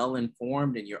really well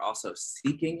informed and you're also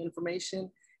seeking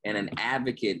information. And an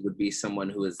advocate would be someone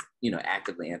who is,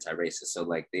 actively anti-racist. So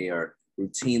like they are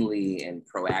routinely and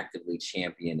proactively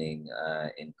championing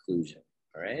inclusion.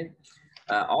 All right.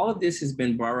 All of this has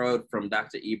been borrowed from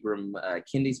Dr. Ibram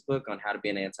Kendi's book on how to be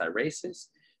an anti-racist.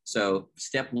 So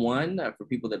step one, for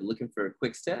people that are looking for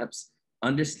quick steps,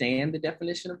 understand the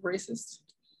definition of racist.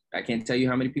 I can't tell you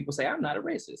how many people say, I'm not a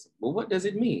racist. Well, what does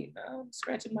it mean? I'm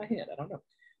scratching my head. I don't know.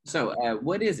 So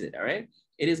what is it? All right.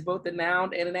 It is both a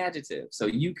noun and an adjective. So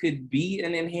you could be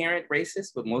an inherent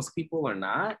racist, but most people are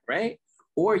not, right?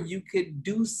 Or you could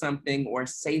do something or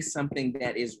say something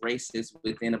that is racist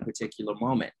within a particular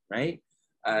moment, right?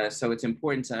 So it's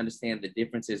important to understand the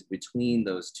differences between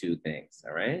those two things,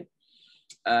 all right?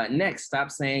 Next,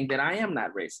 stop saying that I am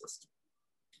not racist.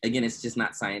 Again, it's just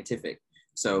not scientific.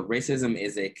 So racism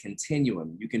is a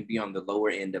continuum. You can be on the lower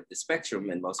end of the spectrum,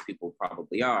 and most people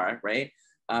probably are, right?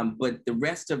 But the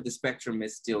rest of the spectrum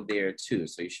is still there too,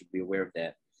 so you should be aware of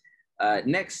that.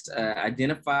 Next,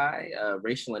 identify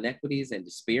racial inequities and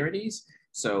disparities.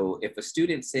 So if a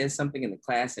student says something in the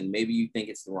class and maybe you think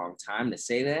it's the wrong time to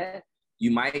say that, you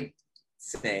might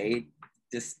say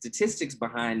the statistics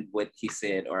behind what he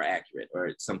said are accurate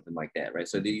or something like that, right?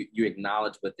 So you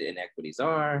acknowledge what the inequities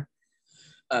are.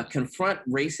 Confront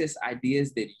racist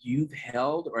ideas that you've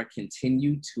held or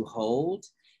continue to hold.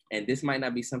 And this might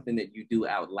not be something that you do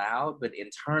out loud, but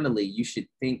internally you should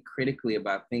think critically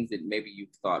about things that maybe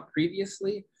you've thought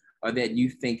previously or that you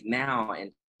think now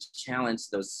and challenge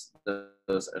those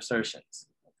assertions,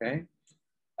 okay?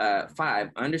 5,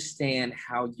 understand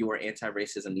how your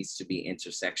anti-racism needs to be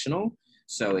intersectional.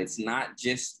 So it's not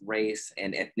just race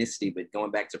and ethnicity, but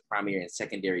going back to primary and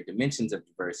secondary dimensions of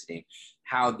diversity,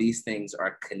 how these things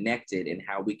are connected and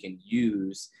how we can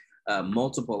use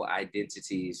multiple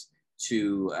identities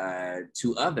to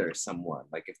other someone,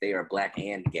 like if they are Black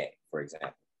and gay, for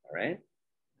example, all right?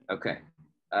 Okay,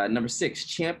 number 6,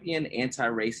 champion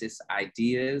anti-racist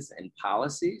ideas and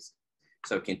policies.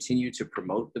 So continue to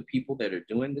promote the people that are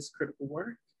doing this critical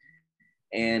work.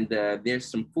 And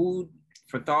there's some food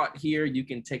for thought here. You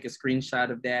can take a screenshot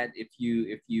of that if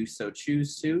you so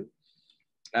choose to.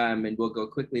 And we'll go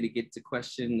quickly to get to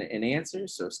question and answer.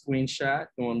 So screenshot,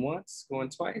 going once, going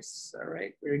twice. All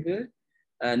right, very good.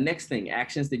 Next thing,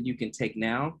 actions that you can take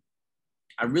now.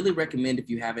 I really recommend, if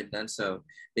you haven't done so,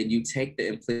 that you take the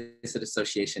implicit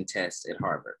association test at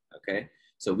Harvard, okay?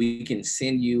 So we can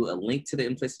send you a link to the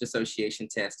implicit association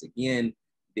test. Again,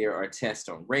 there are tests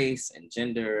on race and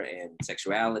gender and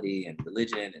sexuality and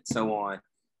religion and so on.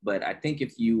 But I think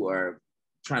if you are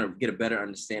trying to get a better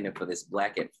understanding for this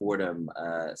Black at Fordham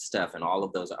stuff and all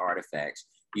of those artifacts,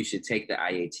 you should take the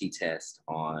IAT test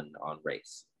on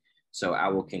race. So I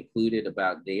will conclude it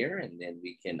about there, and then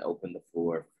we can open the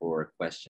floor for questions.